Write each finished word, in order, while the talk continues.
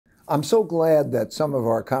I'm so glad that some of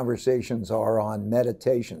our conversations are on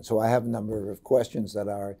meditation. So I have a number of questions that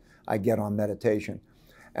I get on meditation.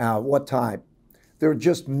 What type? There are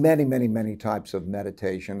just many, many, many types of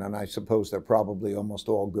meditation, and I suppose they're probably almost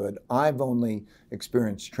all good. I've only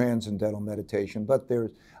experienced transcendental meditation, but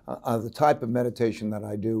there's the type of meditation that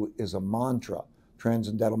I do is a mantra,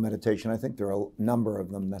 transcendental meditation. I think there are a number of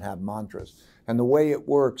them that have mantras. And the way it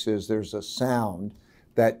works is there's a sound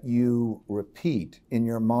that you repeat in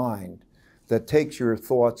your mind that takes your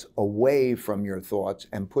thoughts away from your thoughts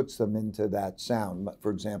and puts them into that sound.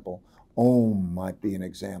 For example, Om might be an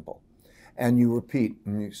example. And you repeat,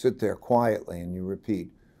 and you sit there quietly and you repeat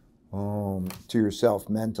Om to yourself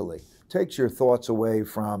mentally. Takes your thoughts away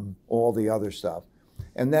from all the other stuff.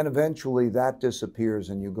 And then eventually that disappears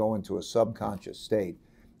and you go into a subconscious state.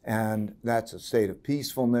 And that's a state of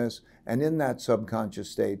peacefulness. And in that subconscious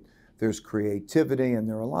state, there's creativity, and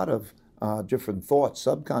there are a lot of different thoughts.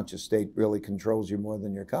 Subconscious state really controls you more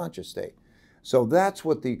than your conscious state. So that's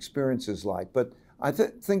what the experience is like. But I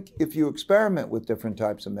think if you experiment with different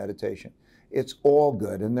types of meditation, it's all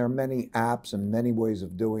good. And there are many apps and many ways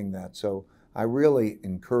of doing that. So I really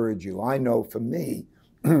encourage you. I know for me,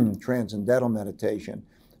 transcendental meditation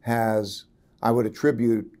I would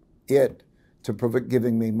attribute it to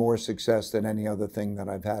giving me more success than any other thing that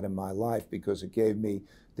I've had in my life, because it gave me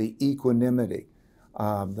the equanimity,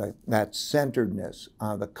 that centeredness,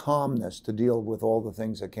 the calmness to deal with all the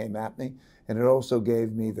things that came at me. And it also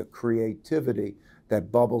gave me the creativity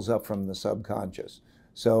that bubbles up from the subconscious.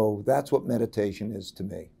 So that's what meditation is to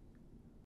me.